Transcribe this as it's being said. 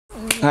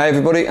Hey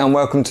everybody, and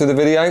welcome to the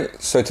video.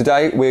 So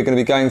today we're going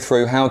to be going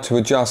through how to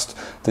adjust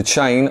the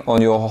chain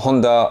on your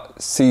Honda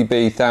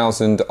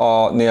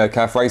CB1000r Neo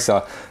Caf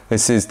Racer.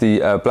 This is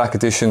the black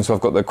edition, so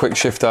I've got the quick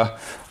shifter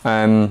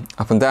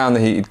up and down, the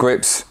heated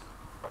grips,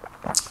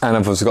 and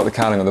I've also got the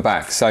cowling on the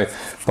back. So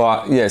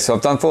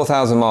I've done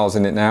 4,000 miles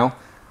in it now.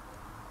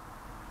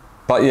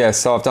 But yeah,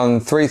 so I've done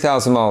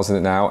 3,000 miles in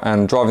it now,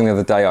 and driving the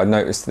other day I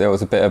noticed that there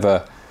was a bit of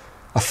a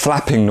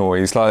flapping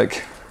noise,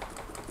 like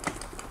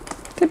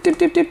dip, dip,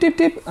 dip, dip, dip,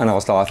 dip. And I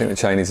was like, I think the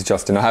chain is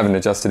adjusting. I haven't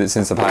adjusted it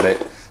since I've had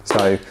it.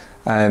 So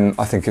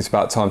I think it's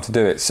about time to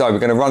do it. So we're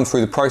going to run through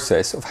the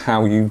process of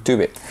how you do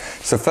it.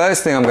 So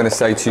first thing I'm going to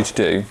say to you to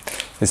do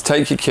is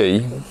take your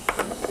key,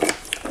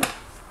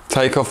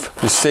 take off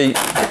your seat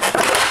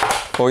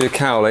or your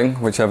cowling,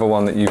 whichever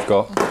one that you've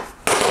got.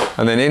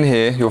 And then in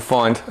here, you'll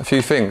find a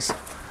few things.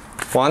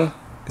 One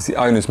is the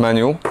owner's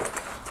manual.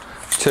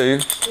 Two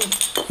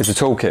is the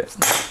toolkit.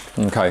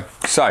 Okay,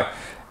 so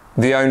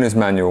the owner's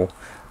manual.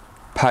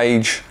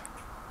 Page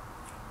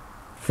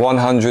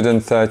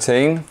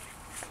 113,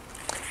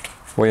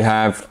 we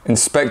have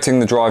inspecting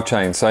the drive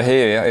chain. So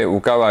here it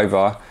will go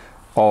over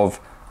of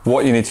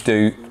what you need to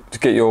do to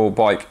get your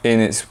bike in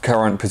its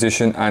current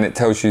position, and it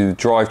tells you the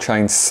drive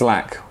chain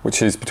slack,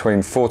 which is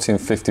between 40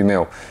 and 50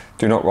 mil.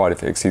 Do not ride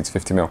if it exceeds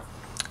 50 mil.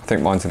 I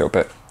think mine's a little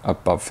bit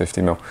above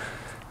 50 mil.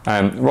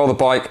 Roll the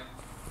bike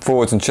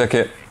forwards and check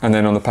it, and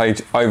then on the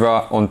page over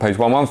on page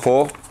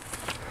 114,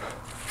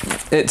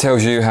 it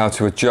tells you how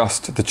to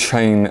adjust the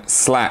chain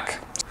slack.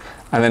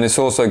 And then it's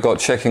also got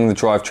checking the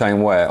drive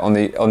chain wear. On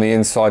the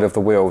inside of the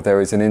wheel there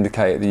is an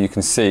indicator that you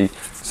can see.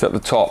 It's at the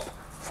top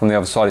from the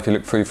other side, if you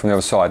look through from the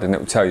other side, and it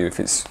will tell you if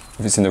it's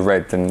in the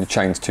red, then the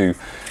chain's too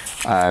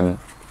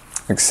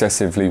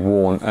excessively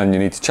worn and you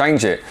need to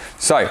change it.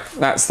 So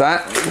that's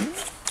that.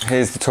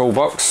 Here's the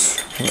toolbox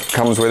that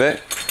comes with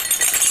it.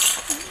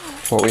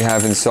 What we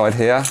have inside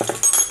here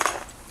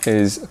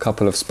is a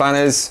couple of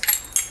spanners,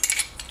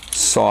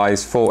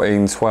 size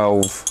 14,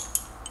 12,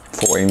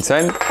 14,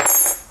 10.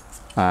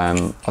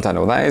 I don't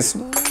know what that is.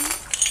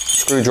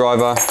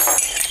 Screwdriver,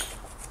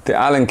 the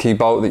Allen key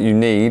bolt that you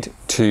need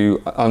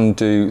to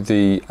undo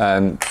the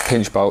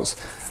pinch bolts,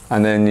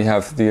 and then you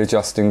have the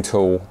adjusting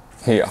tool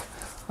here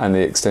and the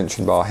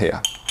extension bar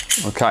here.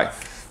 Okay,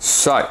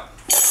 so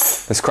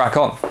let's crack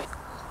on.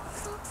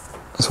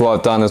 So what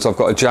I've done is I've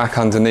got a jack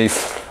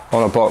underneath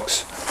on a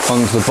box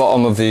onto the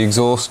bottom of the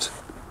exhaust.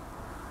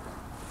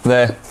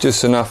 There,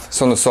 just enough.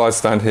 It's on the side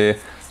stand here,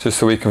 just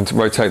so we can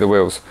rotate the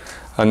wheels.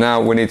 And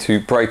now we need to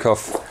break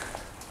off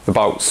the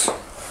bolts.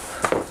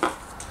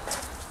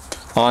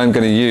 I'm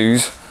going to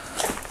use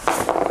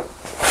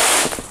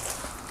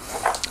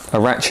a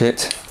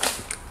ratchet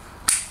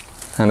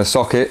and a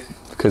socket,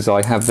 because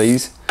I have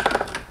these,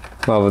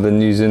 rather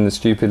than using the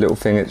stupid little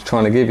thing it's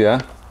trying to give you.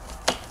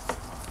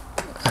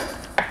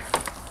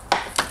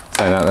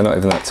 So no, they're not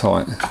even that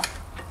tight.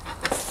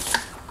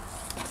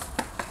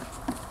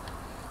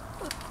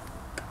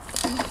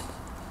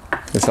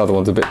 This other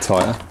one's a bit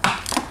tighter.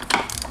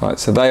 Right,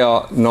 so they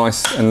are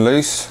nice and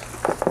loose.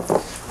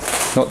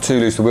 Not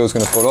too loose, the wheel's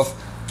going to fall off.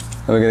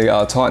 And we're going to get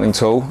our tightening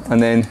tool,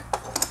 and then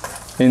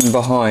in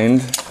behind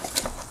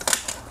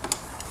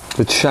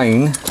the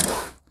chain.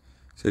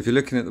 So if you're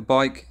looking at the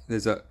bike,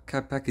 there's a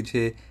cab package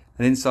here,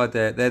 and inside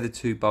there, they're the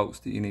two bolts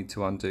that you need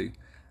to undo.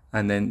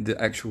 And then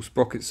the actual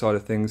sprocket side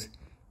of things,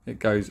 it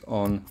goes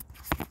on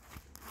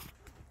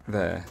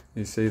there.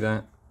 You see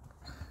that?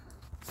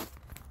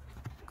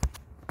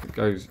 It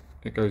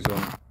goes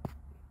on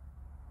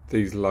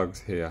these lugs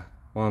here,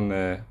 one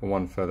there and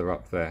one further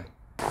up there.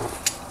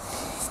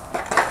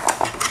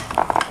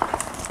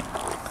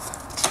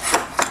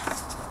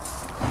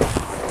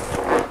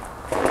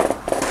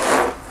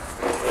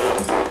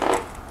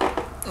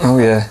 Oh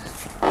yeah,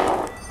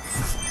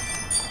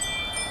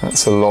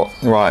 that's a lot.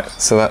 Right,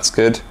 so that's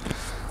good.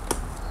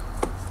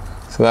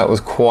 So that was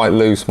quite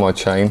loose, my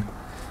chain.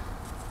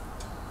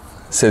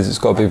 It says it's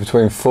got to be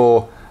between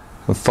 4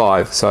 and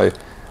 5, so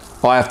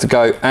I have to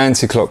go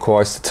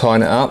anti-clockwise to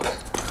tighten it up.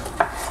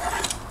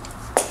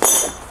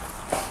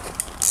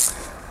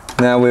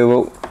 Now we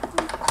will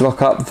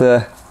lock up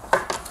the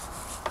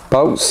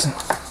bolts.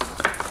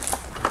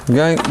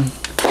 Okay.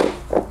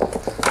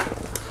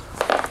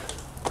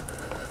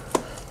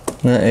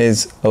 That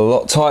is a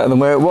lot tighter than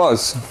where it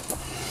was.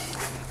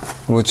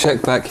 We'll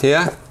check back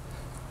here,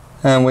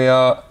 and we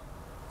are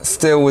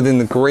still within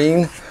the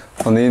green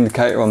on the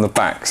indicator on the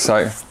back.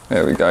 So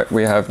there we go.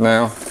 We have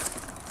now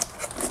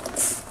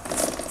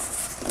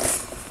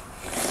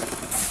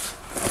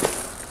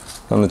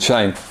on the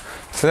chain.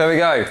 So there we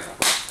go.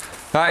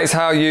 That is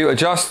how you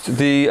adjust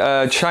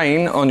the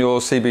chain on your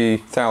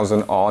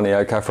CB1000r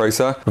Neo Caf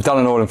Racer. We've done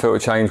an oil and filter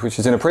change, which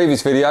is in a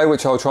previous video,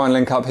 which I'll try and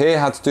link up here,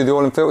 how to do the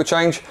oil and filter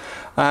change.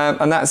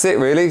 And that's it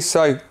really.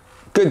 So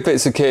good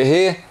bits of kit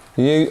here.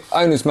 The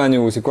owner's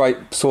manual is a great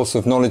source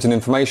of knowledge and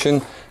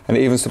information, and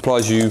it even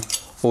supplies you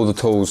all the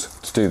tools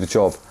to do the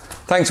job.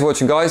 Thanks for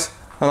watching, guys,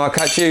 and I'll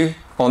catch you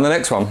on the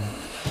next one.